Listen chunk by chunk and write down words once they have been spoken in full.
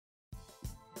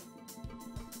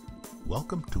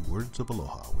Welcome to Words of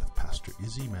Aloha with Pastor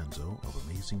Isidoro Manzo of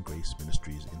Amazing Grace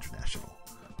Ministries International.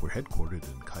 We're headquartered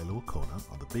in Kailua-Kona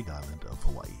on the Big Island of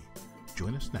Hawaii.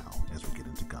 Join us now as we get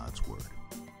into God's Word.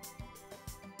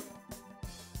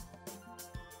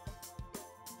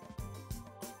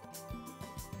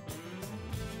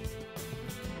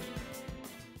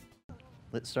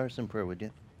 Let's start some prayer, would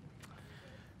you?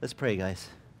 Let's pray, guys.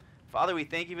 Father, we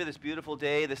thank you for this beautiful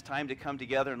day, this time to come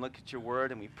together and look at your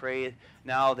word. And we pray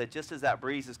now that just as that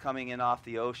breeze is coming in off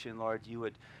the ocean, Lord, you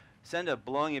would send a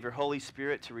blowing of your Holy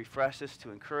Spirit to refresh us,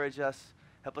 to encourage us,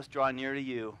 help us draw near to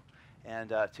you,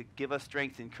 and to give us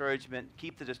strength, encouragement.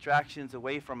 Keep the distractions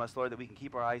away from us, Lord, that we can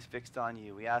keep our eyes fixed on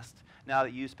you. We ask now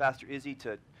that you use Pastor Izzy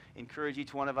to encourage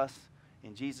each one of us.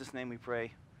 In Jesus' name we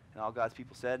pray. And all God's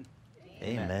people said,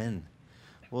 Amen.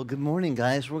 Well, good morning,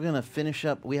 guys. We're going to finish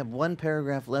up. We have one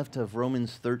paragraph left of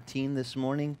Romans 13 this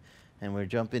morning, and we'll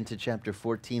jump into chapter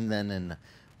 14 then. And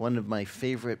one of my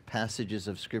favorite passages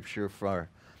of Scripture for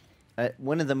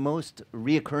one of the most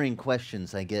reoccurring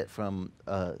questions I get from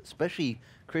especially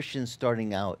Christians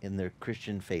starting out in their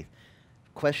Christian faith.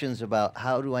 Questions about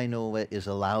how do I know what is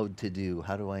allowed to do?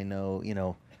 How do I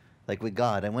know, like with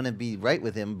God, I want to be right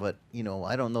with him, but,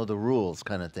 I don't know the rules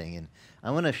kind of thing. And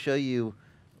I want to show you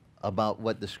about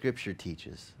what the Scripture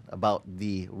teaches, about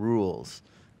the rules,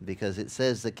 because it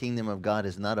says the kingdom of God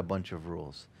is not a bunch of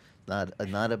rules,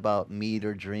 not about meat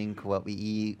or drink, what we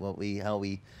eat, how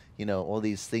we, all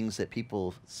these things that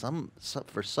people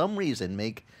for some reason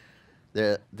make.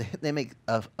 They make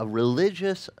a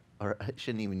religious, or I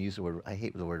shouldn't even use the word. I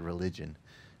hate the word religion.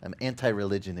 I'm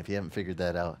anti-religion. If you haven't figured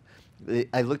that out,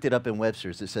 I looked it up in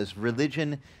Webster's. It says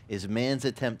religion is man's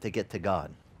attempt to get to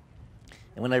God,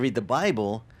 and when I read the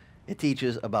Bible, it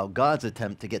teaches about God's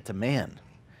attempt to get to man.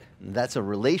 And that's a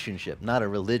relationship, not a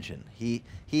religion. He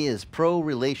is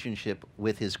pro-relationship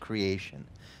with his creation.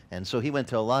 And so he went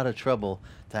to a lot of trouble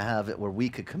to have it where we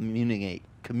could communicate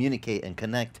and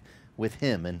connect with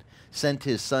him, and sent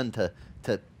his son to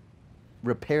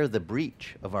repair the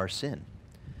breach of our sin.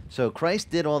 So Christ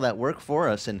did all that work for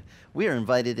us, and we are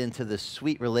invited into this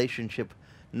sweet relationship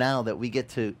now that we get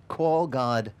to call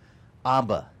God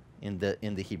Abba in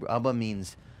the Hebrew. Abba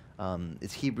means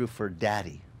it's Hebrew for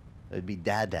daddy. It'd be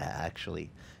dada,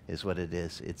 actually, is what it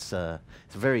is. It's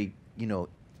very,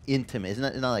 intimate. It's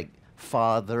not like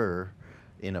father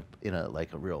in a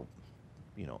like a real,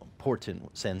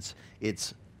 important sense.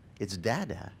 It's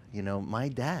dada, my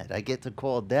dad. I get to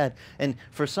call dad. And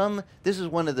for some, this is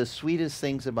one of the sweetest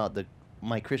things about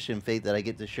my Christian faith that I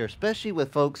get to share, especially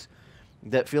with folks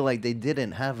that feel like they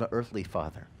didn't have an earthly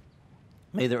father.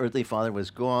 Maybe their earthly father was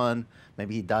gone.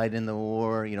 Maybe he died in the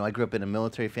war. I grew up in a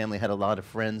military family, had a lot of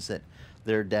friends that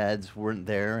their dads weren't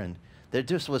there, and there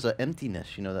just was an emptiness,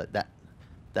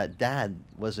 that dad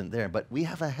wasn't there. But we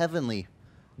have a heavenly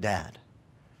dad,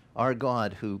 our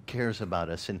God, who cares about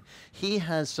us. And he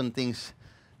has some things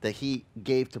that he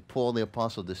gave to Paul the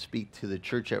Apostle to speak to the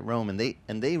church at Rome,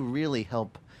 and they really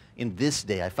help in this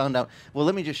day. I found out, well,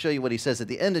 let me just show you what he says. At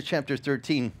the end of chapter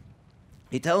 13,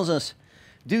 he tells us,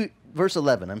 verse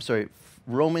 11,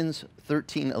 Romans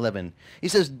 13:11. He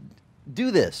says,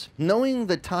 do this, knowing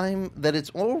the time that it's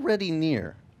already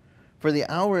near. For the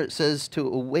hour, it says,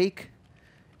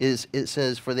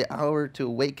 for the hour to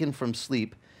awaken from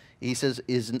sleep, he says,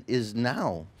 is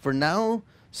now. For now,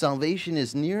 salvation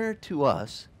is nearer to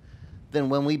us than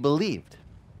when we believed.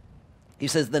 He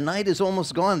says, the night is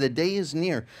almost gone, the day is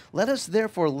near. Let us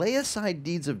therefore lay aside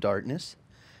deeds of darkness,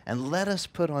 and let us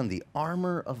put on the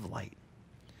armor of light.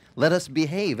 Let us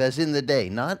behave as in the day,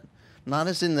 not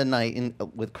as in the night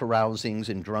with carousings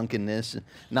and drunkenness,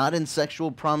 not in sexual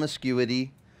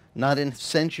promiscuity, not in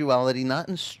sensuality, not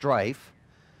in strife,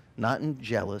 not in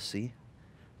jealousy,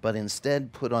 but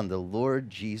instead put on the Lord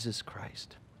Jesus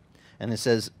Christ. And it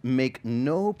says, make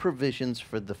no provisions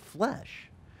for the flesh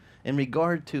in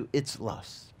regard to its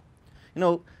lusts.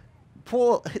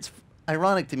 Paul, it's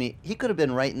ironic to me, he could have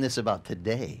been writing this about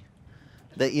today.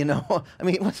 That,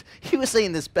 he was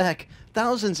saying this back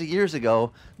thousands of years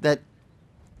ago, that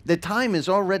the time is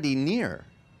already near.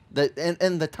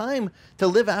 And the time to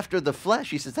live after the flesh,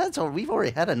 he says, that's all, we've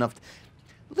already had enough.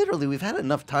 Literally, we've had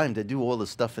enough time to do all the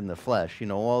stuff in the flesh,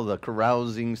 all the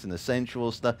carousings and the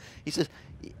sensual stuff. He says,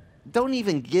 don't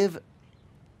even give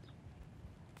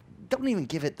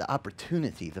it the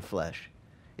opportunity, the flesh.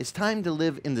 It's time to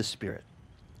live in the Spirit.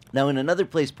 Now, in another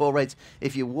place, Paul writes,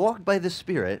 if you walk by the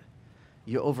Spirit,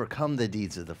 you overcome the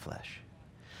deeds of the flesh.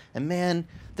 And man,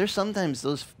 there's sometimes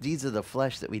those deeds of the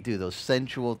flesh that we do, those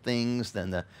sensual things,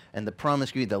 and the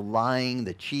promiscuity, the lying,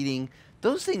 the cheating,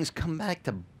 those things come back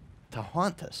to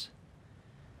haunt us.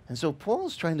 And so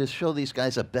Paul's trying to show these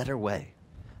guys a better way,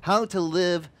 how to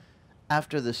live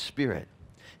after the Spirit.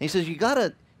 And he says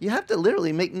you have to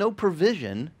literally make no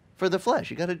provision for the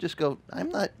flesh. You got to just go, I'm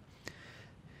not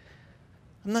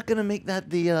going to make that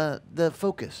the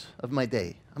focus of my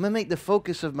day. I'm going to make the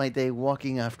focus of my day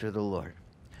walking after the Lord.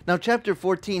 Now, chapter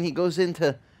 14, he goes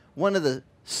into one of the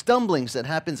stumblings that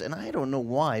happens, and I don't know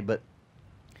why, but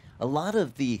a lot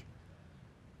of the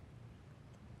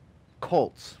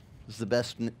cults is the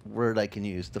best word I can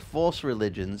use. The false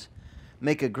religions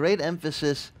make a great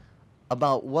emphasis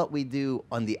about what we do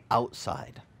on the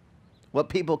outside, what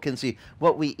people can see,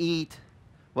 what we eat,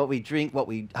 what we drink,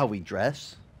 how we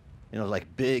dress. You know,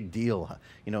 like big deal.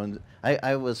 You know, and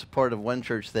I was part of one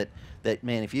church that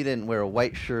man, if you didn't wear a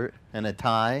white shirt and a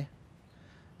tie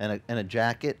and a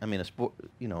jacket, I mean a sport,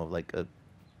 you know, like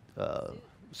a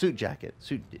suit jacket,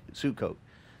 suit coat,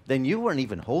 then you weren't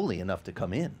even holy enough to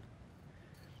come in.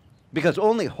 Because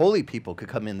only holy people could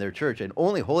come in their church, and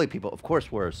only holy people, of course,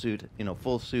 wear a suit, you know,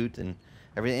 full suit and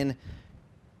everything.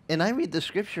 And I read the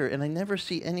scripture, and I never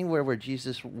see anywhere where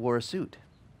Jesus wore a suit.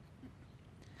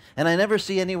 And I never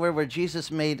see anywhere where Jesus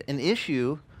made an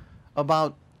issue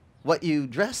about what you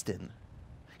dressed in.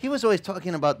 He was always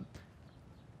talking about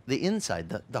the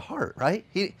inside, the heart, right?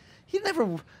 He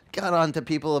never got on to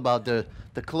people about the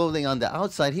clothing on the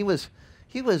outside. He was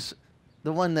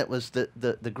the one that was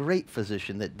the great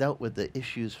physician that dealt with the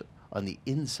issues on the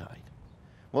inside,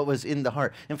 what was in the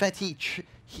heart. In fact,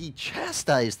 he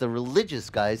chastised the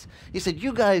religious guys. He said,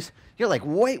 "You guys, you're like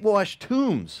whitewashed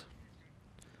tombs,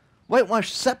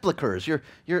 whitewashed sepulchers. You're."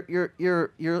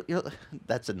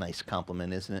 That's a nice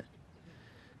compliment, isn't it?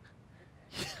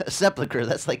 A sepulcher.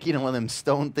 That's like, you know, one of them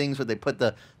stone things where they put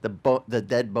the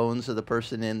dead bones of the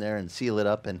person in there and seal it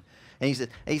up. And he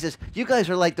says, you guys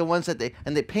are like the ones that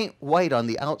they paint white on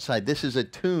the outside. This is a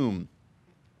tomb.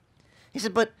 He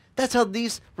said, but that's how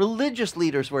these religious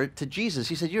leaders were to Jesus.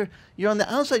 He said, you're on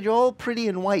the outside, you're all pretty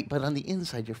and white, but on the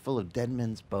inside, you're full of dead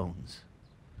men's bones.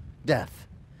 Death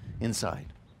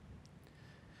inside.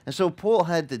 And so Paul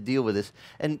had to deal with this.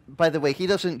 And by the way, he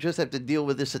doesn't just have to deal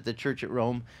with this at the church at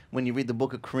Rome. When you read the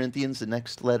book of Corinthians, the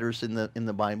next letters in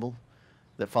the Bible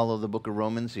that follow the book of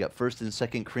Romans, you got 1st and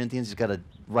 2nd Corinthians. He's got to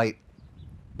write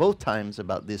both times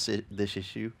about this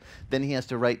issue. Then he has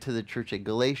to write to the church at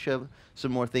Galatia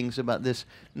some more things about this.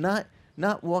 Not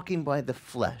walking by the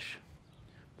flesh.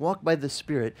 Walk by the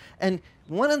Spirit. And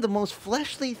one of the most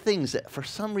fleshly things that for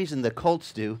some reason the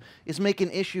cults do is make an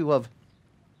issue of,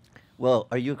 well,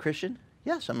 are you a Christian?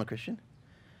 Yes, I'm a Christian.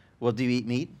 Well, do you eat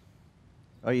meat?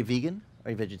 Are you vegan? Are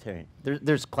you vegetarian?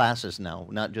 There's classes now,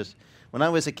 not just... When I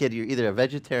was a kid, you're either a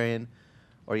vegetarian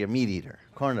or you're a meat eater,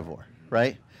 carnivore,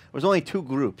 right? There's only two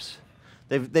groups.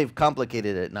 They've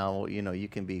complicated it now. You know, you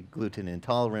can be gluten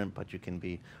intolerant, but you can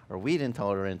be, or wheat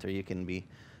intolerant, or you can be,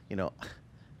 you know,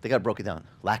 they got it broken down.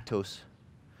 Lactose.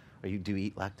 Do you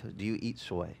eat lactose? Do you eat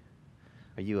soy?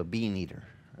 Are you a bean eater?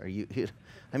 Are you,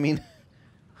 I mean...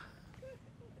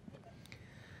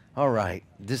 All right.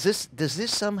 Does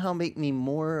this somehow make me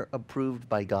more approved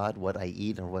by God, what I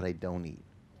eat or what I don't eat?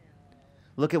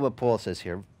 Look at what Paul says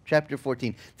here. Chapter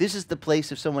 14. This is the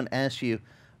place if someone asks you,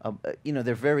 you know,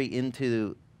 they're very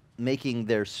into making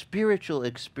their spiritual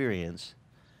experience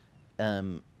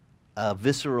a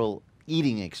visceral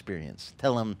eating experience.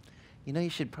 Tell them, you know, you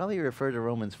should probably refer to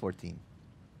Romans 14.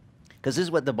 Because this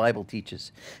is what the Bible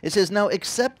teaches. It says, now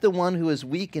accept the one who is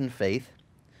weak in faith,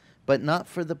 but not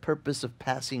for the purpose of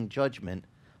passing judgment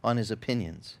on his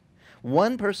opinions.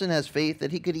 One person has faith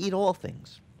that he could eat all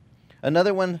things.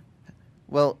 Another one,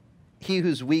 well, he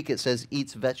who's weak, it says,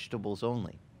 eats vegetables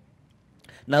only.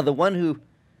 Now the one who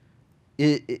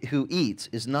eats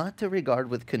is not to regard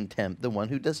with contempt the one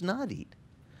who does not eat.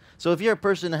 So if you're a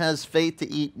person who has faith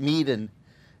to eat meat and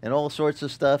all sorts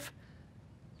of stuff,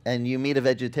 and you meet a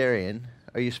vegetarian,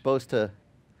 are you supposed to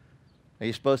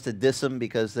diss them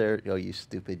because they're, oh, you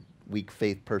stupid, weak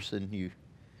faith person? You're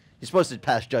supposed to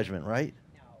pass judgment, right?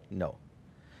 No.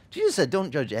 Jesus said,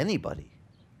 don't judge anybody.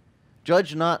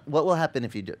 Judge not. What will happen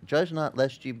if you judge not,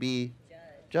 lest you be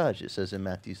judged? It says in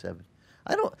Matthew 7.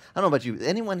 I don't know about you.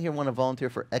 Anyone here want to volunteer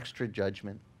for extra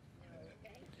judgment?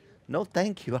 No,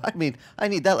 thank you. I mean, I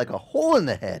need that like a hole in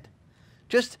the head.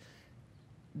 Just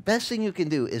best thing you can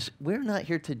do is we're not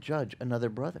here to judge another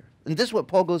brother. And this is what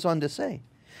Paul goes on to say.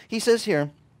 He says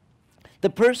here, the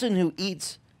person who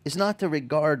eats is not to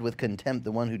regard with contempt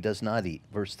the one who does not eat,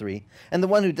 verse 3. And the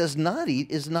one who does not eat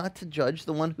is not to judge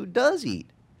the one who does eat.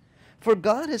 For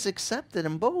God has accepted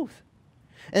them both.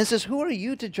 And it says, who are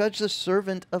you to judge the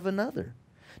servant of another?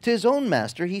 To his own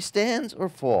master he stands or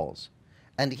falls,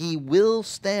 and he will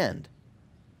stand.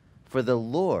 for the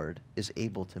Lord is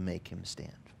able to make him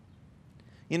stand.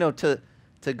 You know, to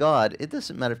God, it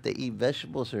doesn't matter if they eat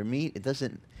vegetables or meat.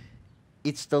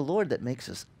 It's the Lord that makes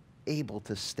us able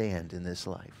to stand in this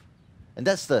life. And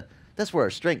that's where our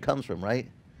strength comes from,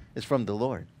 right? It's from the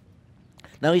Lord.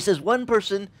 Now he says one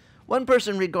person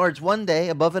regards one day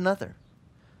above another.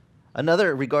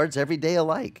 Another regards every day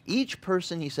alike. Each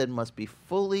person, he said, must be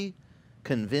fully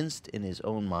convinced in his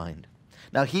own mind.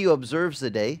 Now he who observes the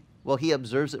day, well, he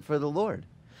observes it for the Lord.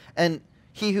 And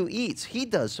he who eats, he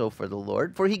does so for the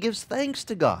Lord, for he gives thanks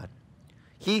to God.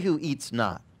 He who eats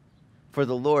not, for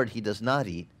the Lord he does not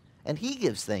eat, and he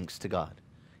gives thanks to God.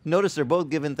 Notice they're both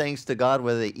giving thanks to God,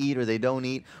 whether they eat or they don't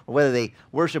eat, or whether they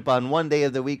worship on one day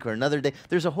of the week or another day.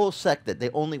 There's a whole sect that they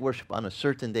only worship on a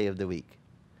certain day of the week.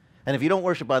 And if you don't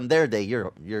worship on their day,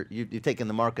 you're taking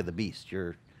the mark of the beast.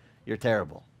 You're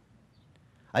terrible.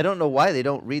 I don't know why they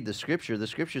don't read the Scripture. The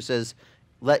Scripture says,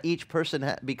 let each person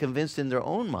be convinced in their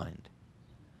own mind.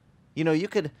 You know,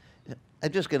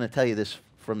 I'm just going to tell you this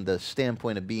from the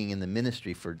standpoint of being in the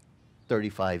ministry for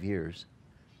 35 years.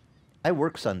 I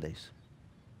work Sundays.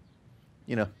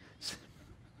 You know.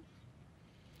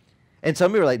 And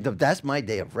some people are like, that's my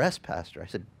day of rest, Pastor. I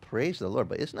said, praise the Lord.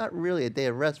 But it's not really a day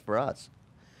of rest for us.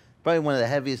 Probably one of the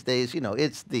heaviest days. You know,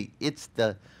 it's the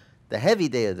heavy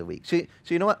day of the week. So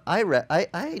you know what? I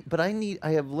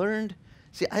have learned.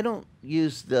 See, I don't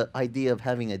use the idea of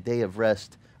having a day of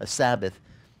rest, a Sabbath,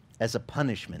 as a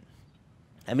punishment.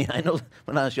 I mean, I know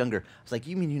when I was younger, I was like,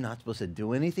 you mean you're not supposed to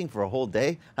do anything for a whole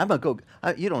day? I'm going to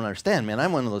go, you don't understand, man.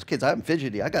 I'm one of those kids. I'm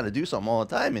fidgety. I got to do something all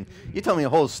the time. And you tell me to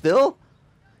hold still?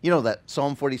 You know that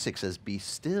Psalm 46 says, be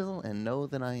still and know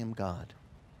that I am God.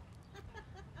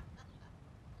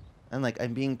 I'm like,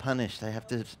 I'm being punished. I have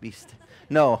to be still.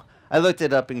 No, I looked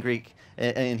it up in Greek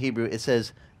and in Hebrew. It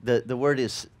says the word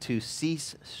is to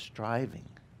cease striving.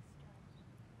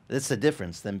 That's the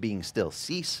difference than being still.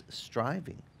 Cease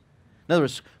striving. In other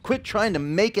words, quit trying to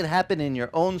make it happen in your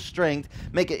own strength.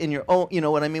 Make it in your own, you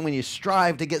know what I mean, when you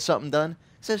strive to get something done.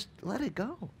 It says, let it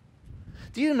go.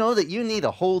 Do you know that you need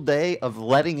a whole day of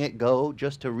letting it go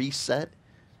just to reset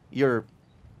your,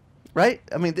 right?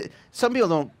 I mean, some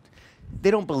people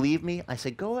don't believe me. I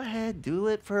say, go ahead, do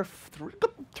it for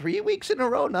 3 weeks in a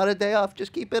row, not a day off.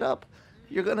 Just keep it up.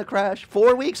 You're going to crash.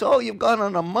 4 weeks, oh, you've gone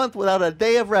on a month without a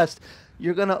day of rest.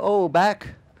 You're going to,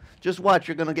 back. Just watch,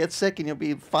 you're going to get sick and you'll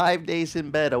be 5 days in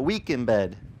bed, a week in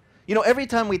bed. You know, every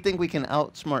time we think we can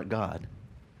outsmart God,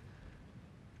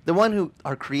 the one who,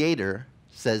 our Creator,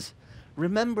 says,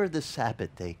 remember the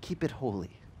Sabbath day, keep it holy.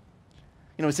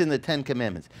 You know, it's in the 10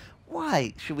 Commandments.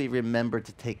 Why should we remember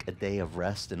to take a day of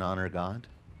rest and honor God?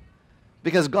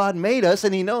 Because God made us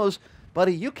and he knows,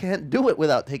 buddy, you can't do it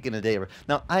without taking a day of rest.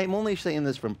 Now, I'm only saying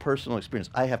this from personal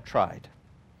experience. I have tried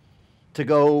to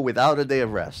go without a day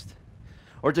of rest.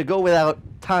 Or to go without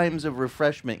times of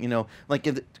refreshment, you know, like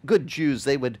the good Jews,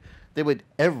 they would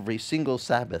every single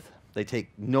Sabbath, they take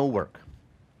no work.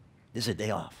 This is a day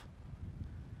off.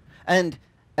 And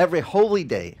every holy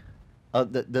day,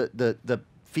 the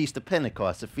Feast of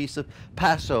Pentecost, the Feast of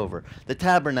Passover, the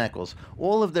Tabernacles,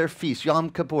 all of their feasts, Yom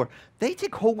Kippur, they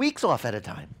take whole weeks off at a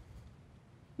time.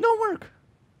 No work.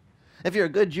 If you're a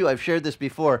good Jew, I've shared this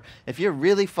before, if you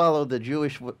really follow the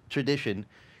Jewish tradition,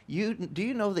 do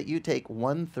you know that you take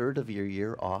 1/3 of your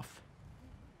year off?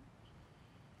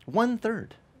 1/3.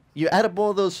 You add up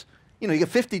all those, you know, you get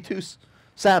 52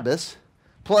 Sabbaths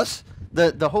plus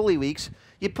the holy weeks.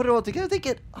 You put it all together,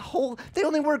 they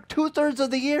only work 2/3 of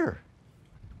the year.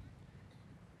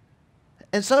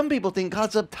 And some people think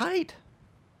God's uptight.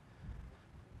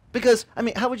 Because, I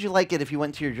mean, how would you like it if you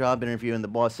went to your job interview and the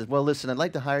boss says, well, listen, I'd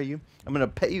like to hire you. I'm going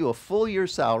to pay you a full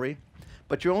year's salary,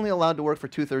 but you're only allowed to work for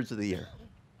 2/3 of the year.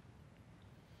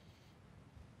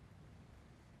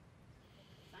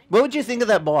 What would you think of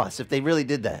that boss if they really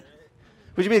did that?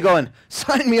 Would you be going,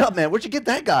 sign me up, man. Where'd you get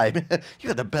that guy? You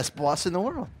got the best boss in the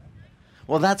world.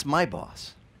 Well, that's my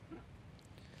boss.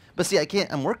 But see,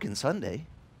 I'm working Sunday.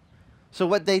 So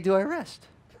what day do I rest?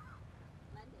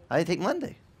 Monday. I take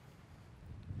Monday.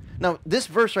 Now, this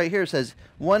verse right here says,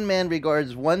 one man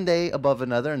regards one day above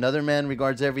another, another man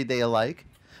regards every day alike.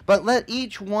 But let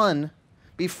each one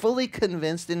be fully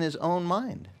convinced in his own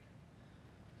mind.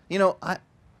 You know, I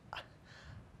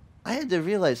had to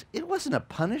realize it wasn't a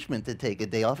punishment to take a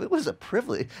day off. It was a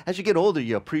privilege. As you get older,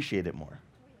 you appreciate it more.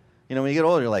 You know, when you get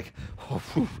older, you're like, oh,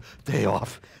 whew, day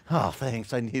off. Oh,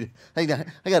 thanks. I got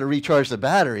to recharge the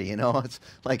battery, you know. It's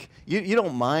like you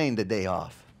don't mind a day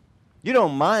off. You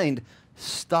don't mind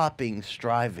stopping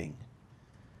striving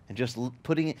and just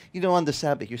putting it, you know, on the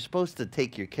Sabbath, you're supposed to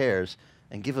take your cares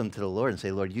and give them to the Lord and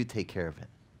say, Lord, you take care of it.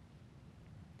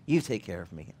 You take care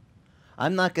of me.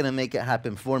 I'm not going to make it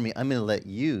happen for me. I'm going to let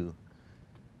you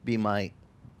be my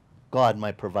God,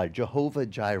 my provider. Jehovah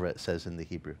Jireh, it says in the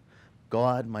Hebrew.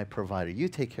 God, my provider. You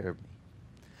take care of me.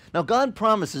 Now, God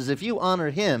promises if you honor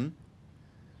him,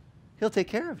 he'll take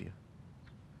care of you.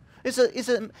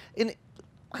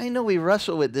 I know we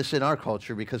wrestle with this in our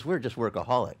culture because we're just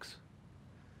workaholics.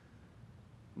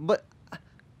 But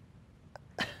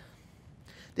do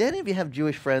any of you have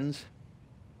Jewish friends?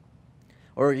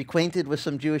 Or are you acquainted with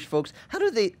some Jewish folks? How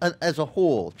do they, as a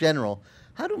whole, general,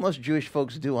 how do most Jewish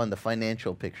folks do on the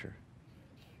financial picture?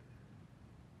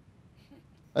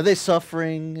 Are they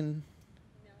suffering? And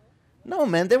no,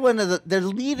 man. They're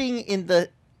leading in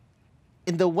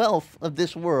the wealth of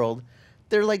this world.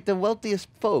 They're like the wealthiest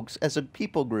folks as a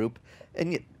people group,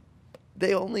 and yet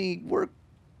they only work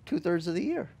 2/3 of the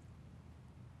year.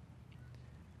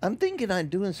 I'm thinking I'm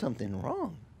doing something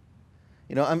wrong.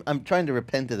 You know, I'm trying to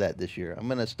repent of that this year. I'm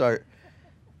going to start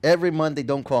every Monday.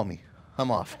 Don't call me. I'm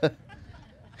off.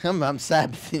 I'm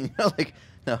Sabbathing. You know, like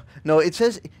no. It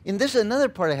says, and this is another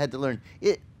part I had to learn.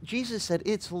 Jesus said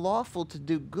it's lawful to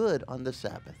do good on the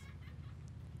Sabbath.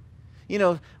 You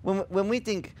know, when we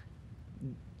think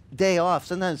day off,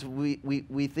 sometimes we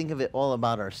think of it all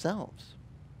about ourselves.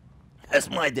 That's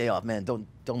my day off, man.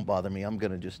 Don't bother me. I'm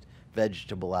going to just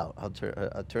vegetable out.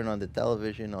 I'll turn on the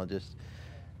television. I'll just,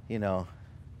 you know.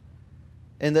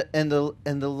 And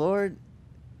the Lord,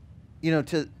 you know,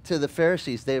 to the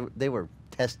Pharisees, they were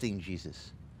testing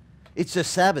Jesus. It's the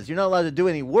Sabbath. You're not allowed to do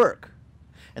any work.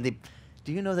 And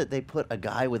do you know that they put a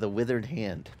guy with a withered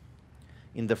hand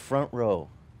in the front row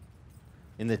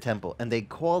in the temple, and they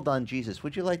called on Jesus?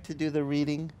 Would you like to do the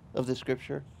reading of the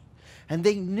scripture? And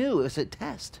they knew it was a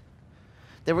test.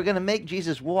 They were going to make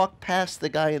Jesus walk past the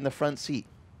guy in the front seat.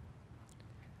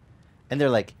 And they're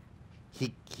like,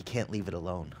 he can't leave it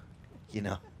alone, you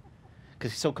know,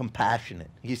 because he's so compassionate.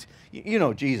 You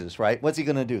know Jesus, right? What's he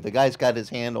going to do? The guy's got his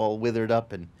hand all withered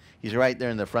up, and he's right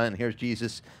there in the front, and here's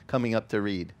Jesus coming up to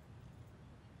read.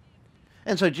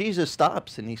 And so Jesus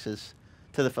stops, and he says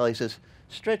to the fellow, he says,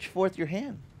 stretch forth your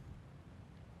hand.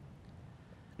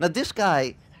 Now, this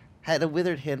guy had a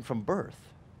withered hand from birth.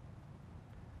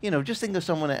 You know, just think of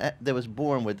someone that was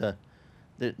born with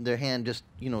their hand just,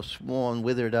 you know, swollen,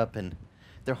 withered up, and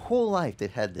their whole life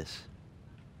they've had this.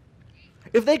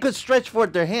 If they could stretch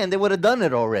forth their hand, they would have done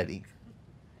it already.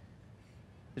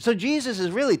 So Jesus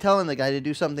is really telling the guy to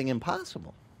do something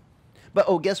impossible. But,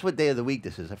 oh, guess what day of the week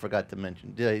this is? I forgot to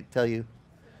mention. Did I tell you?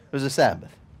 It was a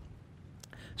Sabbath.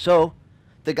 So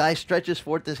the guy stretches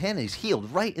forth his hand, and he's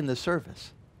healed right in the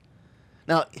service.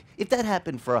 Now, if that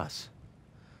happened for us,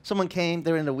 someone came,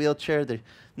 they're in a wheelchair, they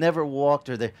never walked,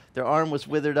 or their arm was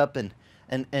withered up, and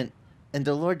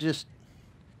the Lord just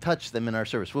touched them in our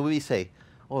service, will we say,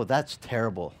 oh, that's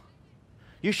terrible.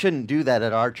 You shouldn't do that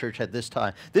at our church at this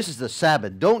time. This is the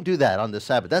Sabbath. Don't do that on the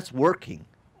Sabbath. That's working.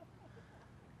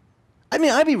 I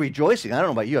mean, I'd be rejoicing. I don't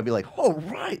know about you. I'd be like, oh,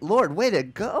 right, Lord, way to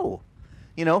go.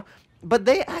 You know, but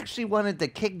they actually wanted to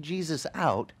kick Jesus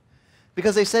out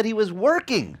because they said he was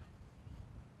working.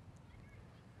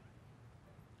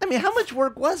 I mean, how much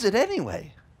work was it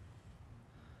anyway?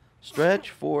 Stretch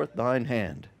forth thine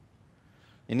hand.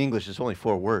 In English, it's only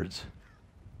 4 words.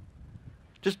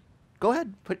 Just go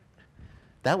ahead.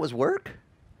 That was work.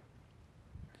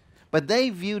 But they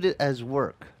viewed it as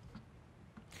work.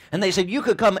 And they said, you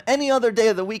could come any other day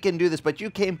of the week and do this, but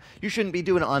you shouldn't be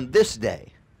doing it on this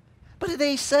day. But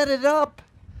they set it up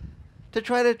to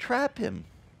try to trap him.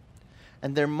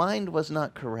 And their mind was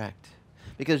not correct.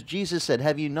 Because Jesus said,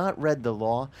 have you not read the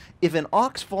law? If an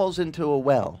ox falls into a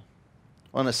well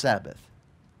on a Sabbath,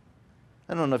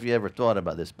 I don't know if you ever thought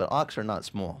about this, but ox are not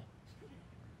small.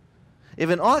 If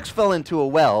an ox fell into a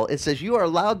well, it says you are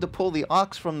allowed to pull the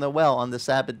ox from the well on the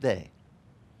Sabbath day.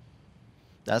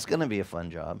 That's going to be a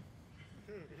fun job.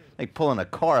 Like pulling a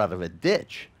car out of a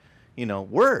ditch. You know,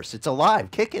 worse, it's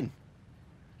alive, kicking.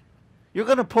 You're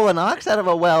going to pull an ox out of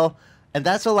a well, and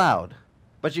that's allowed.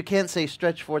 But you can't say,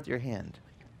 stretch forth your hand.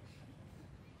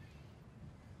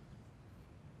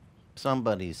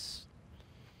 Somebody's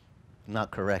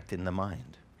not correct in the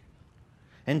mind.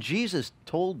 And Jesus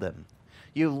told them,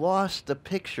 you lost the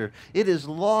picture. It is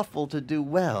lawful to do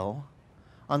well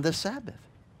on the Sabbath.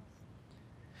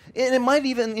 And it might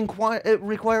even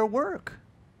require work.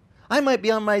 I might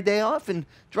be on my day off and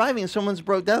driving, and someone's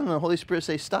broke down, and the Holy Spirit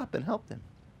says, stop and help them.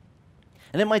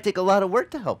 And it might take a lot of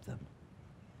work to help them.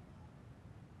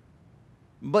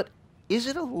 But is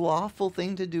it a lawful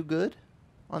thing to do good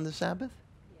on the Sabbath?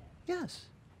 Yes.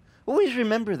 Always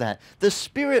remember that. The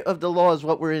spirit of the law is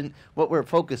what we're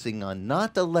focusing on,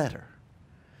 not the letter.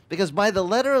 Because by the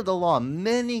letter of the law,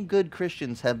 many good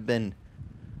Christians have been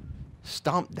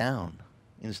stomped down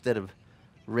instead of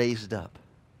raised up.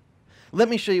 Let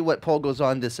me show you what Paul goes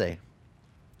on to say.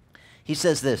 He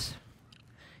says this.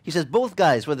 He says, both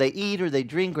guys, whether they eat or they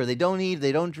drink or they don't eat,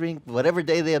 they don't drink, whatever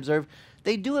day they observe,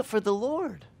 they do it for the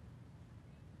Lord.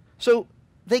 So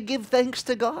they give thanks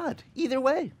to God either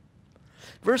way.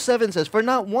 Verse 7 says, for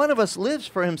not one of us lives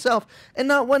for himself, and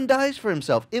not one dies for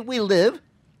himself. If we live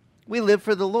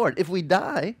for the Lord. If we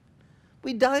die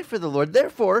for the Lord.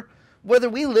 Therefore, whether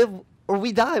we live or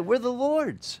we die, we're the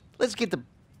Lord's. Let's get the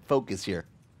focus here.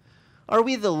 Are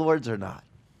we the Lord's or not?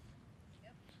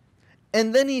 Yep.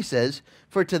 And then he says,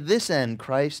 for to this end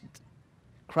Christ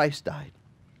died.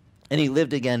 And he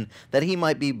lived again, that he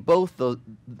might be both the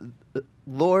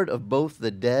Lord of both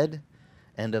the dead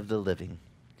and of the living.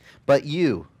 But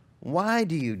you, why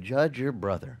do you judge your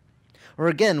brother? Or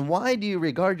again, why do you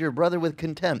regard your brother with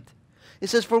contempt? It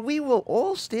says, for we will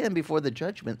all stand before the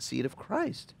judgment seat of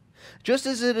Christ. Just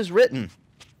as it is written,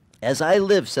 as I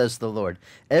live, says the Lord,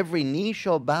 every knee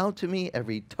shall bow to me,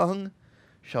 every tongue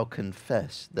shall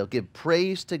confess. They'll give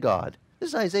praise to God. This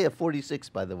is Isaiah 46,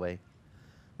 by the way.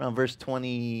 Around verse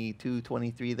 22,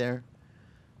 23 there.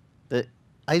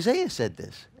 Isaiah said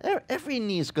this. Every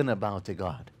knee is going to bow to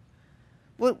God.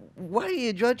 Well, why are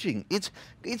you judging? It's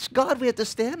God we have to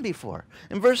stand before.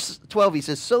 In verse 12, he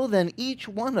says, so then each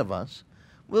one of us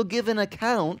will give an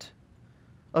account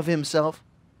of himself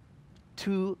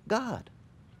to God.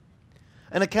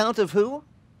 An account of who?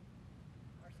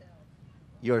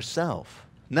 Yourself.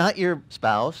 Not your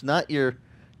spouse, not your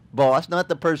boss, not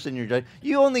the person you're judging.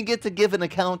 You only get to give an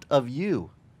account of you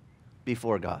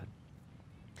before God.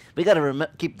 We got to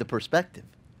keep the perspective.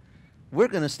 We're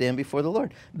going to stand before the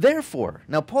Lord. Therefore,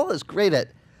 now Paul is great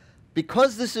at,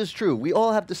 because this is true, we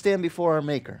all have to stand before our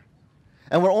Maker.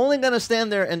 And we're only going to stand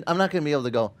there, and I'm not going to be able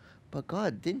to go, but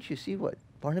God, didn't you see what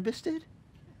Barnabas did?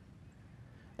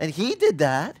 And he did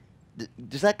that.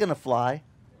 Is that going to fly?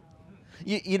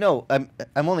 You know, I'm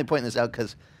only pointing this out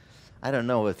because I don't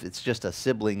know if it's just a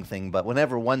sibling thing, but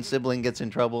whenever one sibling gets in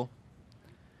trouble,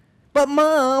 but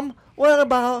Mom, what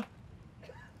about,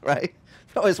 right?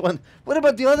 Always one, what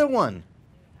about the other one?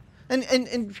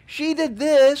 And she did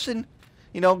this, and,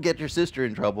 you know, get your sister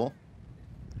in trouble.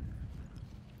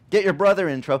 Get your brother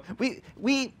in trouble.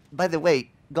 We, by the way,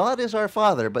 God is our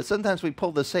Father, but sometimes we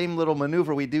pull the same little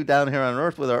maneuver we do down here on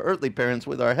earth with our earthly parents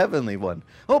with our heavenly one.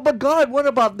 Oh, but God, what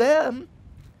about them?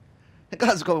 And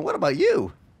God's going, what about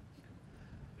you?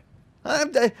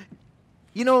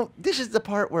 You know, this is the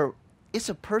part where it's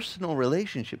a personal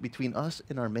relationship between us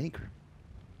and our Maker.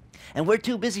 And we're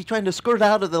too busy trying to skirt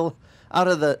out of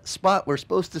the spot we're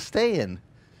supposed to stay in.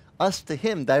 Us to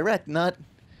Him, direct, not,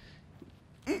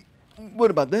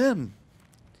 what about them?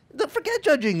 Don't forget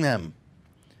judging them.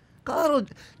 God will,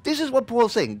 this is what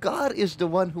Paul's saying. God is the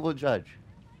one who will judge.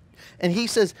 And he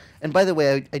says, and by the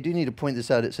way, I do need to point this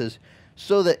out. It says,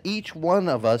 so that each one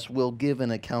of us will give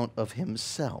an account of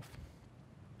himself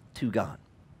to God.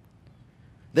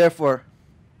 Therefore,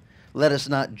 let us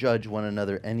not judge one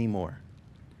another anymore,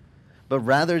 but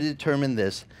rather determine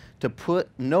this, to put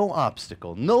no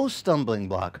obstacle, no stumbling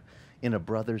block in a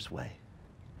brother's way.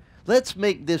 Let's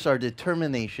make this our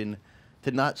determination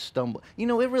to not stumble. You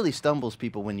know, it really stumbles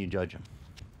people when you judge them.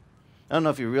 I don't know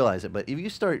if you realize it, but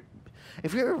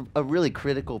if you're a really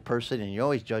critical person and you're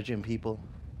always judging people,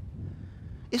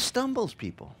 it stumbles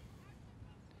people.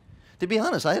 To be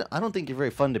honest, I don't think you're very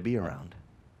fun to be around.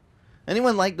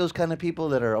 Anyone like those kind of people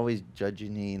that are always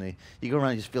judging you? You go around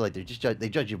and you just feel like they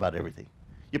judge you about everything.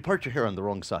 You part your hair on the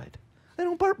wrong side. I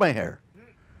don't part my hair.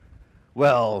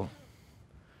 Well,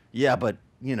 yeah, but,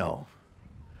 you know,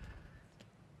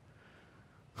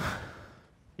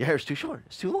 your hair's too short.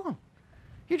 It's too long.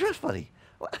 You dress funny.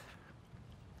 What?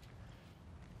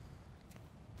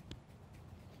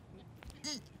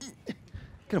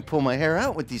 Gonna pull my hair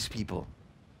out with these people.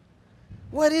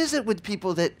 What is it with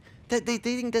people that they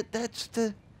think that's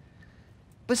the...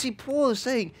 But see, Paul is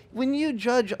saying, when you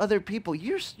judge other people,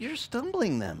 you're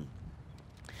stumbling them.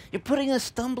 You're putting a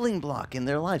stumbling block in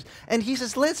their lives. And he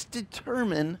says, let's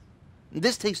determine...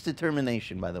 This takes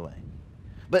determination, by the way.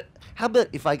 But how about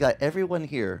if I got everyone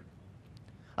here...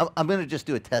 I'm going to just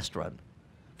do a test run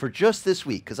for just this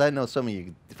week, because I know some of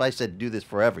you, if I said do this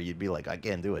forever, you'd be like, I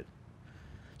can't do it.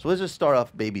 So let's just start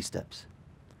off baby steps.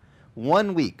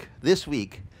 1 week, this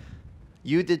week,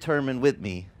 you determine with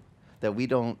me that we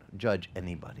don't judge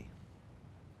anybody.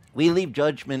 We leave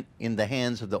judgment in the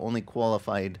hands of the only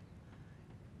qualified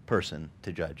person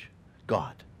to judge,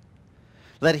 God.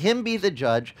 Let Him be the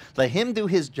judge. Let Him do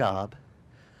His job.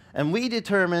 And we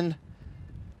determine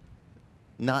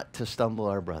not to stumble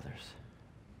our brothers.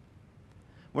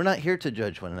 We're not here to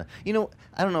judge one another. You know,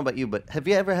 I don't know about you, but have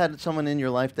you ever had someone in your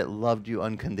life that loved you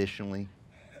unconditionally?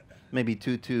 Maybe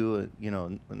Tutu, you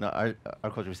know, in our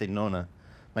culture we say Nona.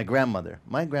 My grandmother.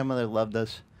 My grandmother loved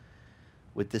us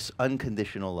with this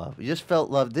unconditional love. We just felt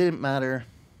love. Didn't matter.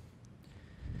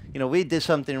 You know, we did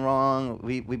something wrong.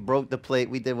 We broke the plate.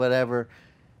 We did whatever.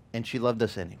 And she loved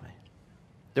us anyway.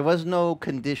 There was no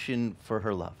condition for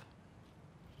her love.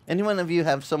 Any one of you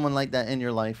have someone like that in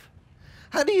your life?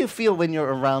 How do you feel when you're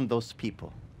around those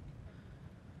people?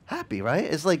 Happy, right?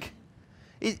 It's like,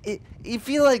 you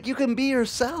feel like you can be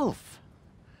yourself.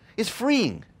 It's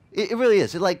freeing. It really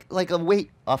is. It's like a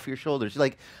weight off your shoulders. You're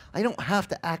like, I don't have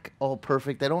to act all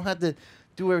perfect. I don't have to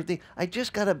do everything. I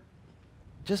just got to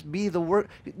just be the work.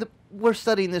 We're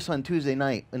studying this on Tuesday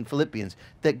night in Philippians,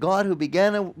 that God who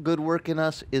began a good work in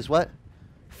us is what?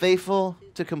 Faithful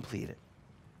to complete it.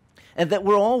 And that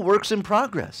we're all works in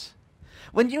progress.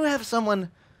 When you have someone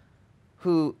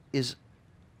who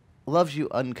loves you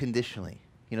unconditionally,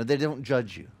 you know, they don't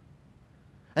judge you,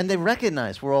 and they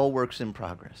recognize we're all works in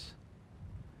progress,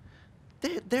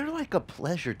 they're like a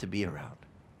pleasure to be around.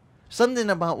 Something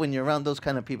about when you're around those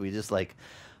kind of people, you're just like,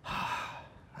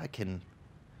 I can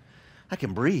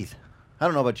breathe. I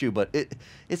don't know about you, but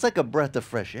it's like a breath of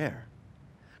fresh air.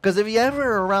 Because if you ever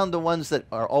are around the ones that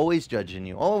are always judging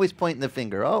you, always pointing the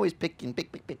finger, always pick,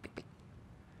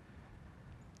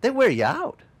 they wear you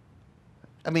out.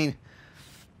 I mean,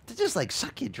 they just like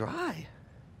suck you dry.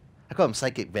 I call them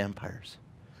psychic vampires,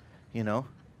 you know?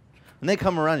 And they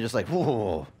come around just like,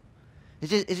 whoa.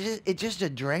 It's just a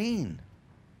drain.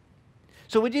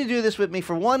 So would you do this with me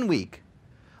for 1 week?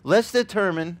 Let's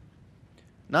determine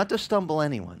not to stumble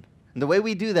anyone. And the way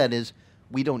we do that is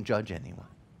we don't judge anyone.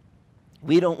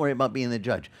 We don't worry about being the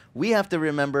judge. We have to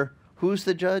remember who's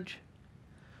the judge?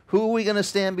 Who are we going to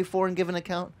stand before and give an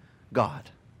account?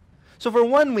 God. So for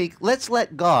 1 week, let's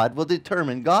let God, we'll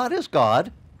determine God is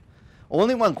God,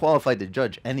 only one qualified to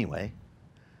judge anyway.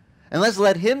 And let's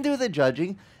let him do the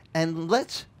judging, and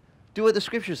let's do what the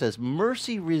scripture says.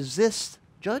 Mercy resists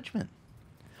judgment.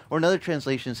 Or another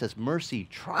translation says mercy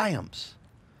triumphs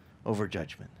over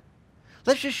judgment.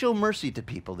 Let's just show mercy to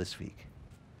people this week.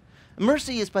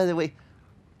 Mercy is, by the way,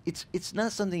 it's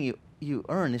not something you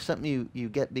earn. It's something you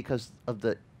get because of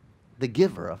the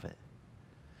giver of it.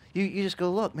 You just go,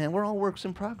 look, man, we're all works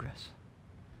in progress.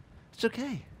 It's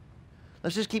okay.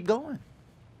 Let's just keep going.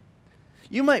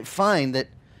 You might find that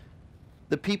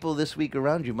the people this week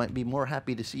around you might be more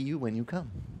happy to see you when you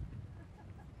come.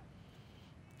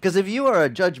 Because if you are a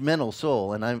judgmental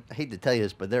soul, and I hate to tell you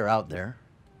this, but they're out there,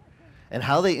 and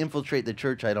how they infiltrate the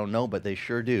church, I don't know, but they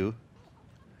sure do.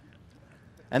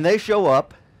 And they show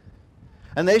up,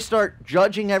 and they start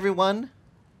judging everyone.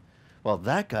 Well,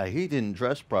 that guy, he didn't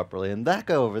dress properly, and that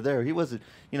guy over there, he wasn't,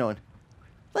 you know, and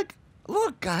like,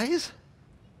 look, guys,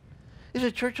 there's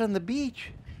a church on the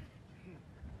beach.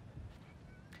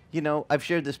 You know, I've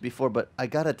shared this before, but I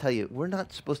got to tell you, we're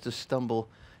not supposed to stumble.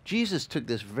 Jesus took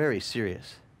this very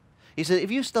serious. He said, if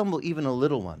you stumble even a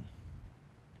little one,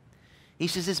 he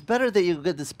says, it's better that you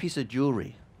get this piece of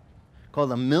jewelry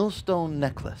called a millstone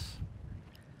necklace.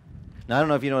 Now, I don't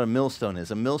know if you know what a millstone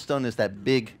is. A millstone is that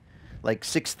big, like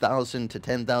 6,000 to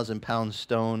 10,000 pound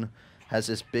stone, has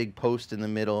this big post in the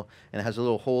middle, and it has a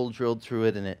little hole drilled through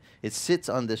it, and it sits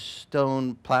on this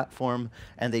stone platform,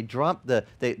 and they drop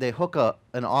they hook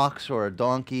an ox or a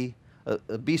donkey,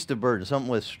 a beast of burden,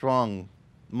 something with strong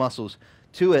muscles,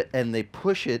 to it, and they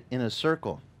push it in a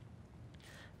circle.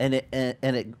 And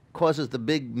it causes the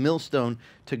big millstone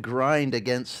to grind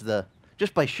against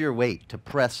just by sheer weight, to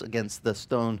press against the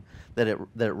stone that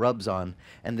it rubs on.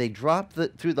 And they drop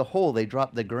through the hole, they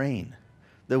drop the grain,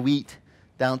 the wheat,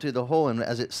 down through the hole, and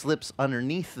as it slips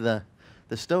underneath the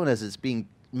stone, as it's being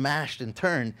mashed and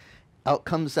turned,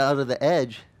 comes out of the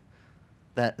edge,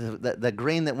 the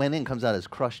grain that went in comes out as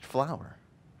crushed flour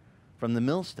from the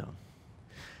millstone.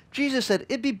 Jesus said,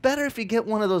 it'd be better if you get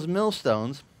one of those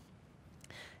millstones,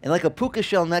 and like a puka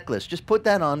shell necklace, just put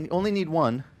that on. You only need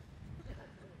one,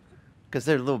 because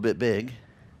they're a little bit big.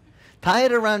 Tie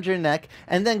it around your neck,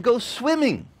 and then go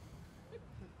swimming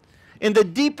in the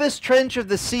deepest trench of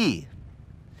the sea.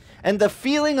 And the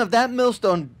feeling of that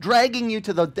millstone dragging you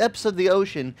to the depths of the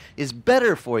ocean is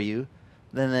better for you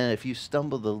than if you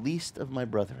stumble the least of my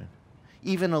brethren,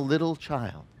 even a little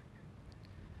child.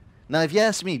 Now, if you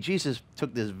ask me, Jesus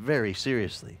took this very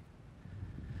seriously.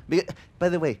 By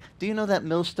the way, do you know that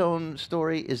millstone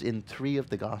story is in 3 of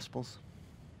the Gospels?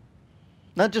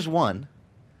 Not just one.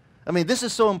 I mean, this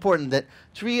is so important that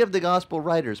 3 of the Gospel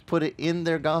writers put it in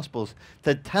their Gospels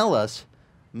to tell us,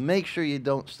 make sure you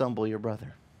don't stumble your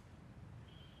brother.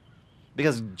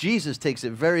 Because Jesus takes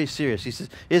it very serious. He says,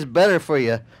 it's better for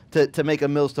you to make a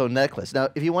millstone necklace. Now,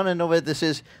 if you want to know what this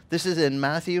is in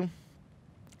Matthew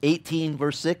 18,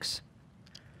 verse 6.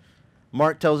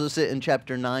 Mark tells us it in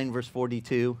chapter 9, verse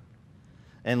 42.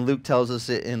 And Luke tells us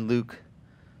it in Luke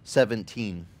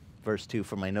 17, verse 2.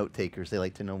 For my note takers, they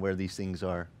like to know where these things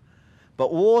are. But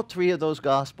all three of those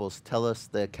Gospels tell us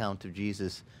the account of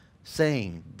Jesus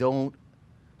saying, don't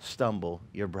stumble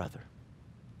your brother.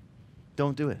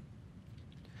 Don't do it.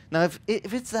 Now,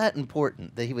 if it's that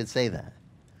important that he would say that,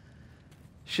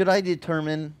 should I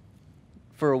determine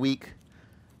for a week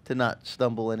to not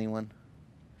stumble anyone?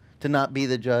 To not be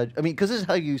the judge? I mean, because this is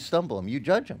how you stumble them. You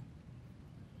judge them.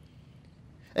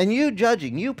 And you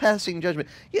judging, you passing judgment.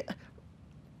 Yeah,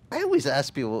 I always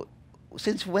ask people,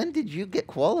 since when did you get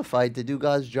qualified to do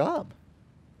God's job?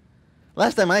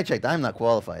 Last time I checked, I'm not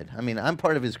qualified. I mean, I'm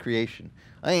part of his creation.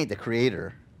 I ain't the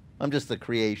creator. I'm just the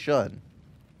creation.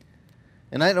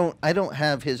 And I don't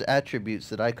have his attributes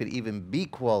that I could even be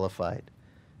qualified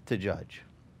to judge.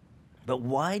 But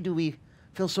why do we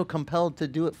feel so compelled to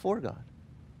do it for God?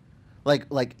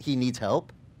 Like he needs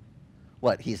help?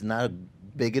 What, he's not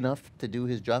big enough to do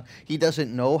his job? He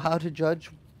doesn't know how to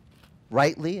judge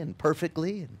rightly and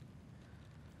perfectly? And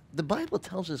the Bible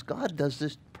tells us God does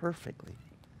this perfectly.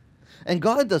 And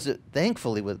God does it,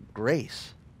 thankfully, with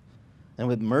grace and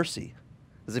with mercy.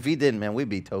 Because if he didn't, man, we'd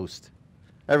be toast.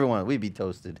 Everyone, we'd be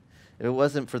toasted. If it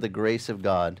wasn't for the grace of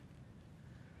God,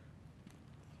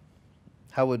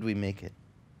 how would we make it?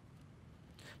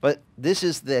 But this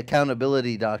is the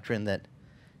accountability doctrine that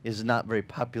is not very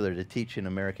popular to teach in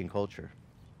American culture.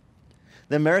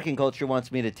 The American culture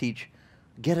wants me to teach,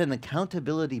 get an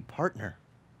accountability partner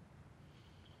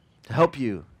to help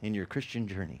you in your Christian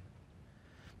journey.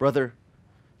 Brother,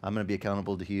 I'm going to be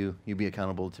accountable to you. You be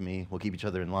accountable to me. We'll keep each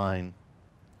other in line.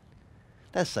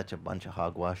 That's such a bunch of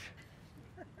hogwash.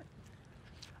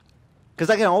 Because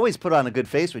I can always put on a good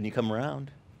face when you come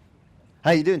around.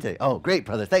 How you doing today? Oh, great,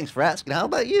 brother. Thanks for asking. How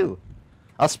about you?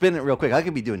 I'll spin it real quick. I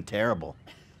could be doing terrible.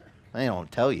 I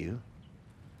don't tell you.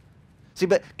 See,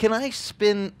 but can I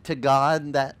spin to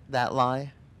God that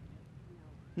lie?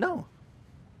 No.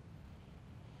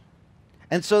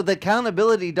 And so the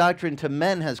accountability doctrine to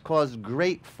men has caused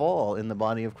great fall in the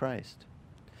body of Christ.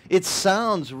 It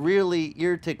sounds really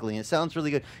ear-tickling. It sounds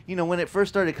really good. You know, when it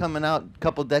first started coming out a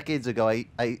couple decades ago,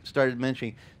 I started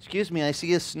mentioning, excuse me, I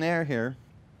see a snare here.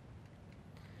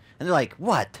 And they're like,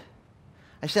 what?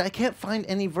 I said, I can't find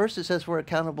any verse that says we're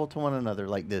accountable to one another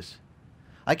like this.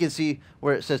 I can see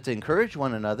where it says to encourage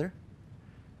one another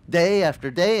day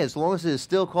after day, as long as it is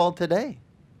still called today,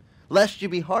 lest you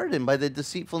be hardened by the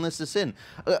deceitfulness of sin.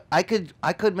 I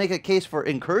could make a case for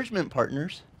encouragement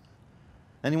partners.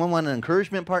 Anyone want an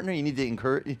encouragement partner? You need to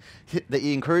encourage, that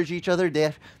you encourage each other day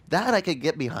after. That I could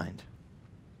get behind.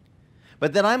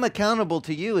 But that I'm accountable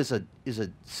to you is a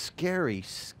scary,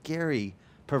 scary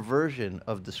perversion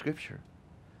of the Scripture.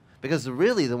 Because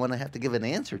really the one I have to give an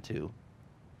answer to.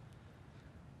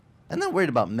 I'm not worried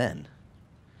about men.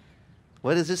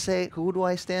 What does it say? Who do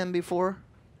I stand before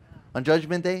on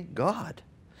Judgment Day? God.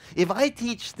 If I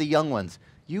teach the young ones,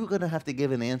 you're going to have to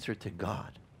give an answer to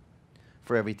God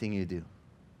for everything you do.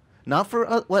 Not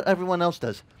for what everyone else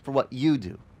does, for what you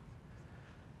do.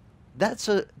 That's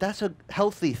a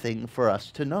healthy thing for us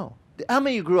to know. How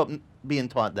many of you grew up being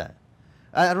taught that?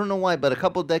 I don't know why, but a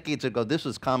couple decades ago, this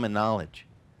was common knowledge,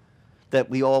 that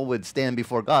we all would stand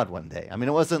before God one day. I mean,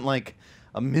 it wasn't like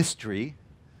a mystery.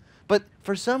 But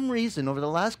for some reason, over the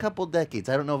last couple decades,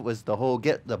 I don't know if it was the whole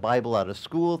get the Bible out of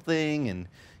school thing and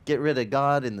get rid of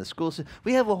God in the school system.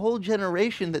 We have a whole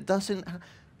generation that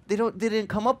they didn't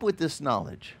come up with this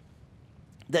knowledge,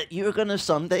 that you're going to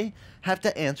someday have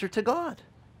to answer to God.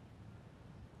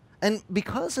 And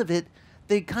because of it,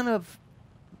 they kind of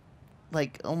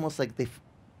almost like they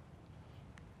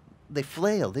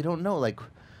flail. They don't know, like,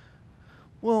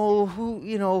 well,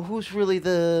 who's really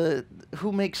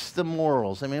who makes the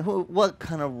morals? I mean, what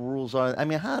kind of rules are, I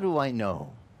mean, how do I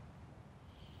know?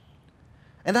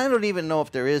 And I don't even know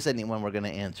if there is anyone we're going to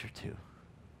answer to.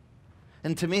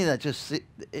 And to me, that just,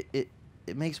 it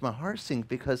makes my heart sink,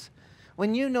 because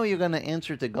when you know you're going to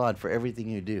answer to God for everything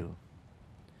you do,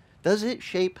 does it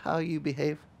shape how you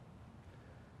behave?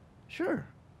 Sure.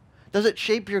 Does it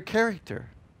shape your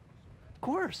character? Of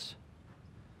course.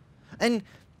 And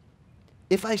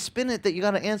if I spin it that you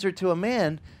got to answer to a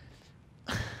man,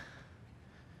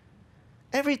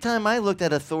 every time I looked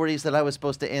at authorities that I was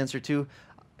supposed to answer to,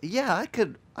 yeah, I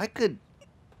could,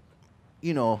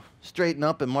 straighten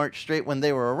up and march straight when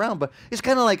they were around. But it's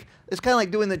kind of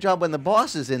like doing the job when the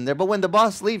boss is in there. But when the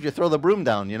boss leaves, you throw the broom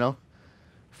down,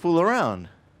 fool around.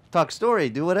 talk story,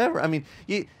 do whatever. I mean,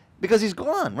 because he's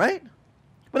gone, right?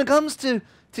 When it comes to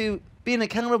being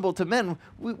accountable to men,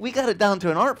 we got it down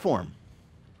to an art form.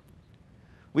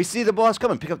 We see the boss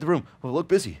coming, pick up the room. Well, look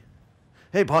busy.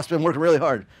 Hey, boss, been working really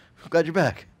hard. Glad you're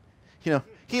back. You know,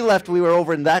 he left, we were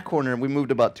over in that corner, and we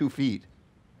moved about 2 feet.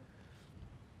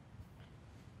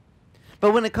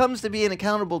 But when it comes to being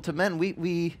accountable to men,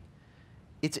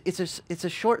 it's a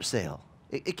short sale.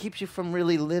 It keeps you from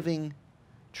really living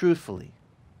truthfully,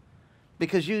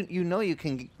 because you know you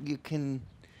can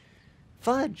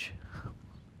fudge,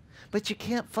 but you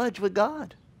can't fudge with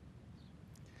God.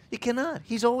 You cannot.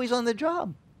 He's always on the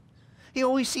job. He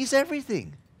always sees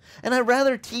everything. And I'd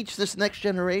rather teach this next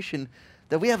generation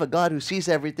that we have a God who sees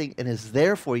everything and is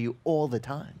there for you all the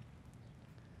time.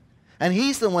 And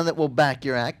he's the one that will back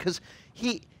your act, because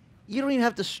you don't even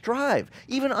have to strive.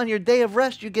 Even on your day of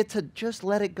rest, you get to just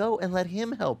let it go and let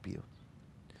him help you.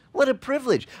 What a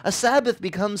privilege. A Sabbath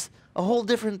becomes a whole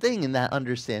different thing in that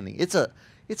understanding. It's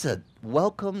a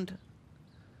welcomed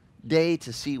day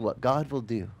to see what God will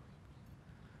do.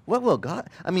 What will God?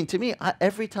 I mean, to me,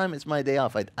 every time it's my day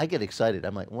off, I get excited.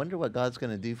 I'm like, wonder what God's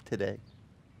going to do today.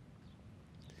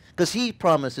 Because he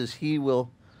promises he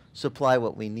will supply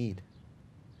what we need.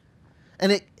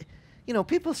 And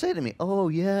people say to me, oh,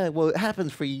 yeah, well, it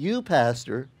happens for you,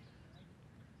 Pastor.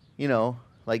 You know,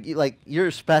 like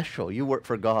you're special. You work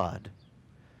for God.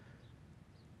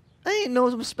 I ain't no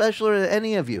specialer than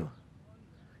any of you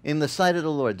in the sight of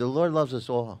the Lord. The Lord loves us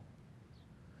all.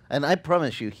 And I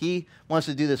promise you, he wants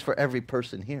to do this for every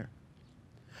person here.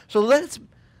 So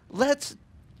let's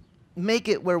make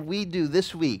it where we do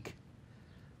this week,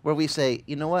 where we say,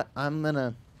 you know what, I'm going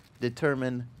to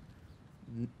determine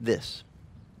this,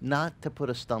 not to put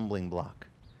a stumbling block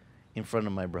in front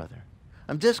of my brother.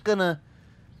 I'm not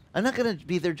going to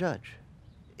be their judge.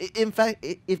 In fact,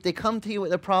 if they come to you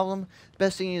with a problem, the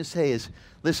best thing you can say is,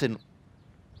 listen,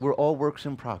 we're all works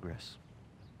in progress.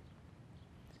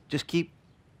 Just keep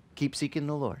seeking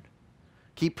the Lord.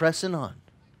 Keep pressing on.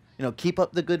 You know, keep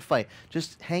up the good fight.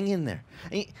 Just hang in there.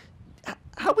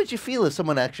 How would you feel if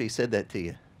someone actually said that to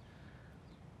you?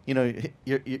 You know,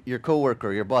 your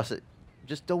coworker, your boss,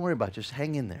 just don't worry about it. Just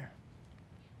hang in there.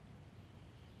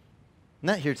 I'm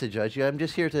not here to judge you. I'm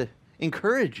just here to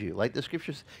encourage you, like the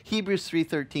scriptures. Hebrews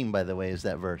 3:13, by the way, is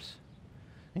that verse.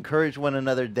 Encourage one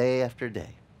another day after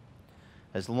day,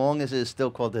 as long as it is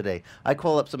still called today. I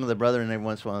call up some of the brethren every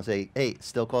once in a while and say, hey, it's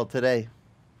still called today.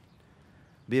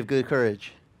 Be of good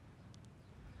courage.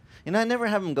 And I never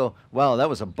have them go, wow, that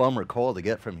was a bummer call to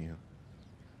get from you.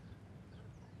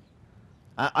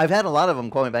 I've had a lot of them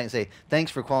call me back and say,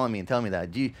 thanks for calling me and telling me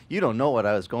that. You don't know what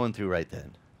I was going through right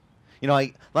then. You know,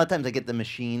 a lot of times I get the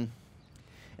machine,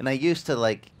 and I used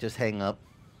to, just hang up.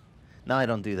 Now I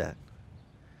don't do that.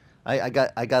 I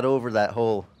got over that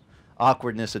whole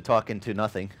awkwardness of talking to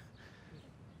nothing,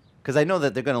 because I know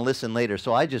that they're going to listen later,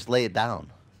 so I just lay it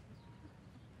down.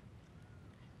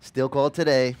 Still called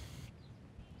today.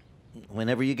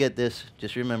 Whenever you get this,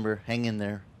 just remember, hang in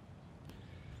there.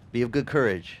 Be of good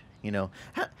courage. You know,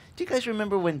 do you guys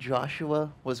remember when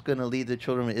Joshua was going to lead the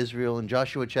children of Israel in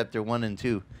Joshua chapter 1 and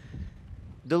 2?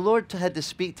 The Lord had to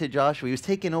speak to Joshua. He was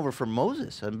taking over for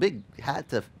Moses, a big hat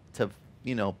to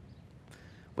you know,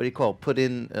 what do you call it? Put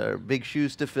in big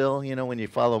shoes to fill, you know, when you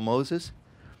follow Moses.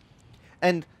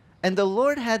 And the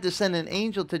Lord had to send an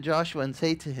angel to Joshua and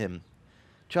say to him,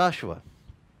 Joshua,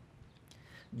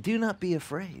 do not be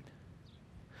afraid.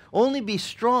 Only be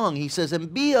strong, he says,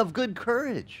 and be of good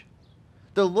courage.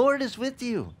 The Lord is with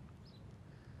you.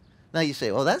 Now you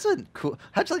say, well, that's cool.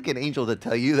 How's like an angel to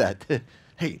tell you that?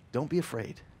 Hey, don't be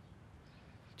afraid.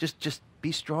 Just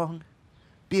be strong.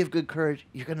 Be of good courage.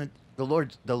 The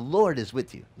Lord is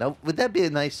with you. Now, would that be a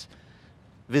nice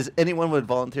visit? Anyone would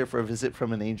volunteer for a visit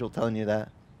from an angel telling you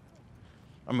that?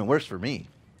 I mean, worse for me.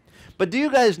 But do you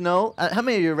guys know, how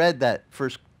many of you read that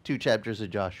first 2 chapters of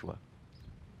Joshua?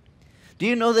 Do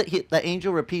you know that the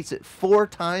angel repeats it 4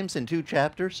 times in 2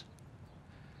 chapters?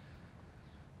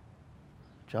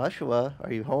 Joshua,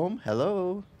 are you home?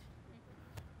 Hello?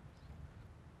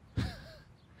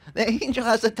 The angel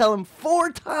has to tell him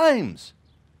 4 times.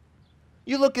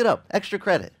 You look it up. Extra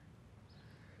credit.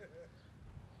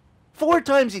 4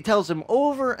 times he tells him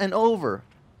over and over,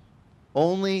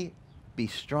 only be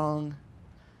strong.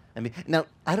 Now,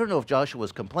 I don't know if Joshua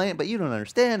was complaining, but you don't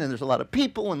understand, and there's a lot of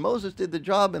people, and Moses did the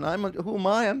job, and who am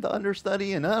I? I'm the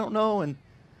understudy, and I don't know. And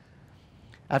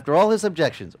after all his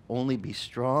objections, only be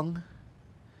strong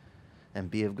and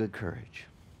be of good courage.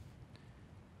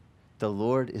 The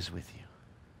Lord is with you.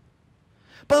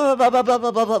 Blah, blah, blah, blah,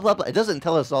 blah, blah, blah, blah, blah. It doesn't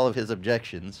tell us all of his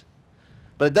objections,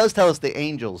 but it does tell us the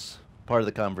angel's part of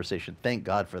the conversation. Thank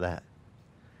God for that.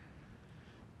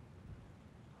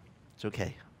 It's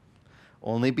okay.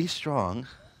 Only be strong.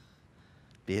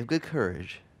 Be of good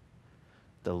courage.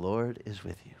 The Lord is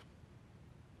with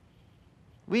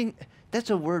you. That's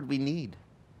a word we need.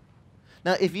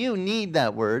 Now, if you need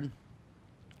that word,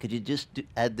 could you just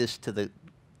add this to the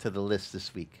list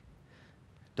this week?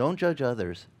 Don't judge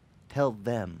others. Tell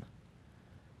them.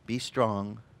 Be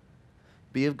strong.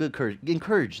 Be of good courage.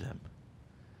 Encourage them.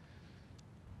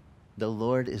 The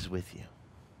Lord is with you.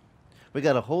 We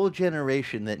got a whole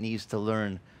generation that needs to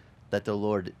learn that the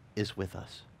Lord is with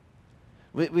us.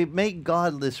 We make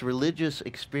God this religious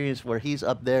experience where he's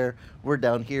up there, we're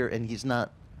down here, and he's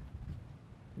not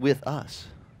with us.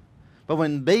 But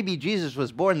when baby Jesus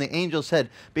was born, the angel said,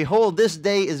 behold, this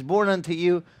day is born unto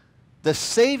you the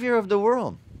Savior of the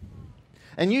world.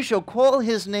 And you shall call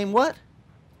his name what?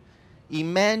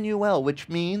 Emmanuel, which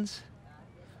means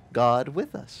God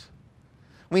with us.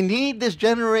 We need this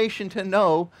generation to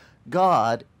know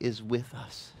God is with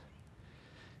us.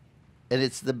 And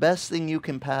it's the best thing you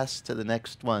can pass to the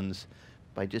next ones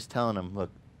by just telling them, look,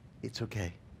 it's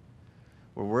okay.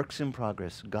 We're works in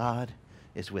progress. God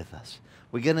is with us.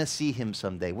 We're going to see him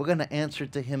someday. We're going to answer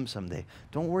to him someday.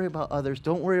 Don't worry about others.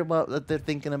 Don't worry about what they're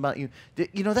thinking about you.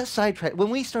 You know, that's sidetrack. When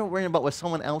we start worrying about what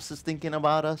someone else is thinking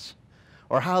about us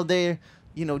or how they're,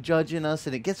 judging us,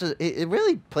 and it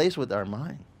really plays with our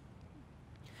mind.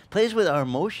 Plays with our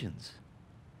emotions.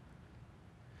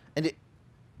 And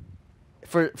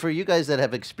for you guys that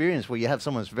have experience where you have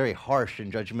someone that's very harsh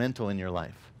and judgmental in your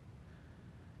life,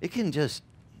 it can just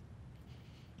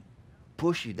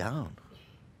push you down.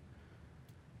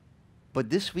 But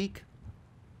this week,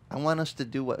 I want us to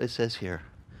do what it says here.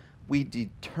 We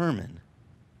determine.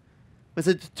 With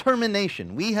a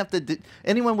determination. We have to,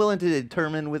 anyone willing to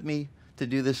determine with me to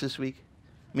do this week?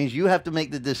 It means you have to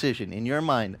make the decision in your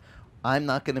mind. I'm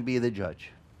not going to be the judge.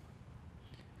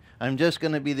 I'm just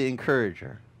going to be the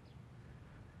encourager.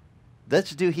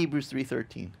 Let's do Hebrews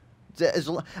 3:13.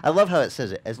 I love how it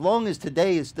says it. As long as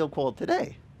today is still called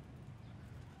today.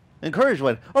 Encourage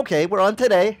one. Okay, we're on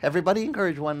today. Everybody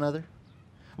encourage one another.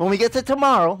 When we get to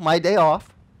tomorrow, my day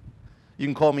off, you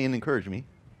can call me and encourage me.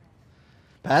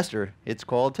 Pastor, it's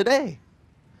called today.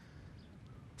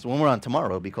 So when we're on tomorrow,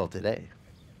 it'll be called today.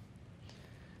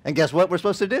 And guess what we're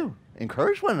supposed to do?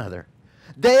 Encourage one another.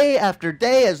 Day after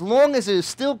day, as long as it is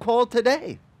still called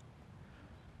today.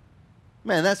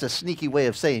 Man, that's a sneaky way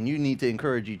of saying you need to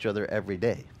encourage each other every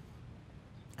day.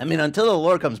 I mean, until the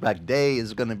Lord comes back, day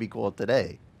is going to be called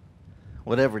today.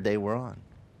 Whatever day we're on.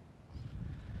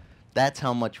 That's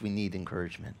how much we need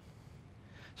encouragement.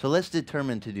 So let's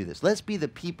determine to do this. Let's be the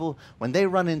people, when they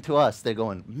run into us, they're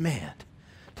going, man,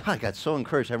 I got so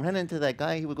encouraged. I ran into that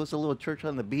guy who goes to a little church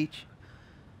on the beach.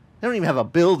 They don't even have a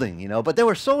building, but they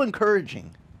were so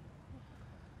encouraging.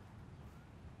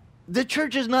 The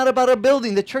church is not about a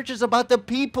building. The church is about the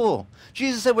people.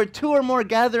 Jesus said, where two or more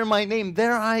gather in my name,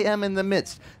 there I am in the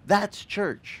midst. That's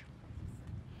church.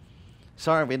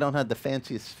 Sorry, we don't have the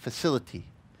fanciest facility.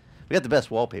 We got the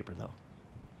best wallpaper, though.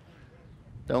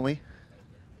 Don't we?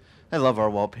 I love our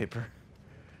wallpaper.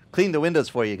 Cleaned the windows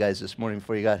for you guys this morning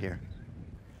before you got here.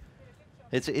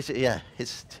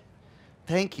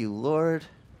 Thank you, Lord,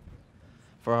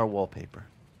 for our wallpaper.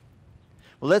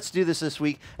 Well, let's do this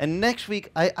week. And next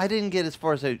week, I didn't get as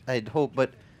far as I'd hoped,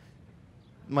 but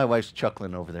my wife's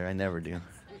chuckling over there. I never do.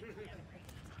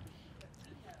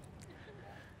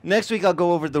 Next week, I'll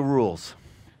go over the rules.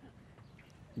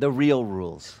 The real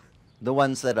rules. The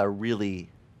ones that are really,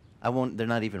 they're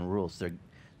not even rules. They're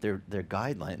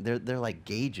guidelines. They're like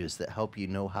gauges that help you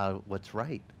know what's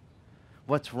right,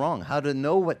 what's wrong, how to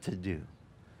know what to do.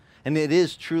 And it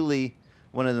is truly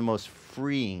one of the most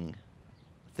freeing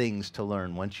things to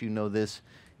learn. Once you know this,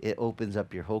 it opens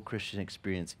up your whole Christian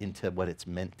experience into what it's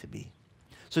meant to be.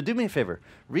 So do me a favor.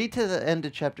 Read to the end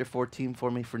of chapter 14 for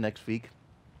me for next week.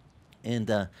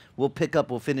 And we'll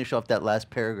finish off that last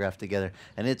paragraph together.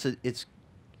 And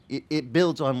it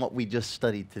builds on what we just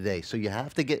studied today. So you're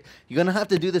going to have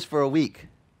to do this for a week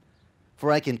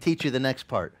before I can teach you the next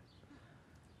part.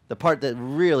 The part that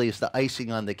really is the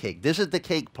icing on the cake. This is the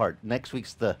cake part. Next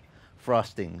week's the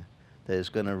frosting that is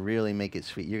going to really make it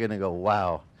sweet. You're going to go,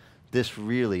 wow, this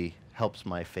really helps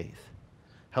my faith,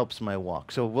 helps my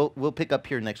walk. So we'll pick up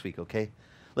here next week, okay?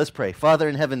 Let's pray. Father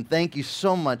in heaven, thank you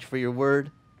so much for your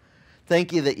word.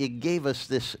 Thank you that you gave us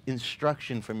this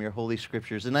instruction from your holy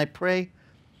scriptures. And I pray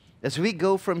as we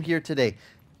go from here today,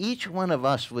 each one of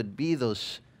us would be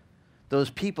those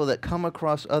people that come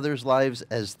across others' lives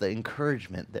as the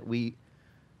encouragement that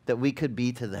we could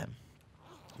be to them.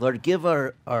 Lord, give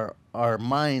our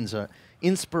minds,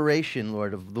 inspiration,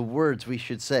 Lord, of the words we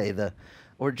should say,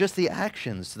 or just the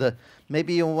actions.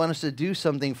 Maybe you'll want us to do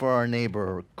something for our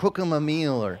neighbor, or cook them a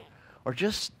meal, or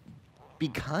just be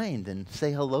kind and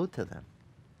say hello to them.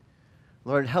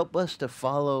 Lord, help us to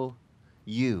follow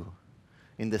you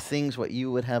in the things what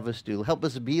you would have us do. Help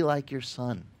us be like your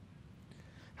Son.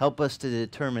 Help us to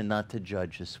determine not to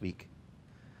judge this week,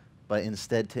 but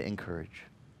instead to encourage.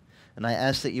 And I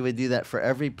ask that you would do that for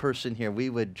every person here. We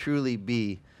would truly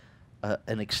be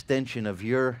an extension of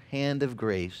your hand of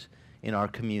grace in our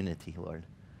community, Lord.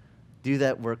 Do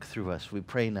that work through us. We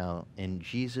pray now in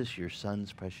Jesus, your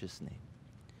Son's precious name.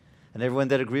 And everyone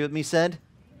that agree with me said,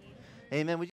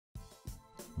 Amen. Amen.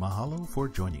 Mahalo for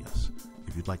joining us.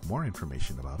 If you'd like more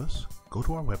information about us, go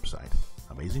to our website,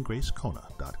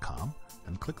 AmazingGraceKona.com,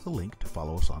 and click the link to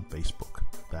follow us on Facebook.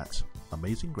 That's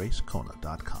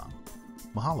AmazingGraceKona.com.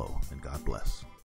 Mahalo and God bless.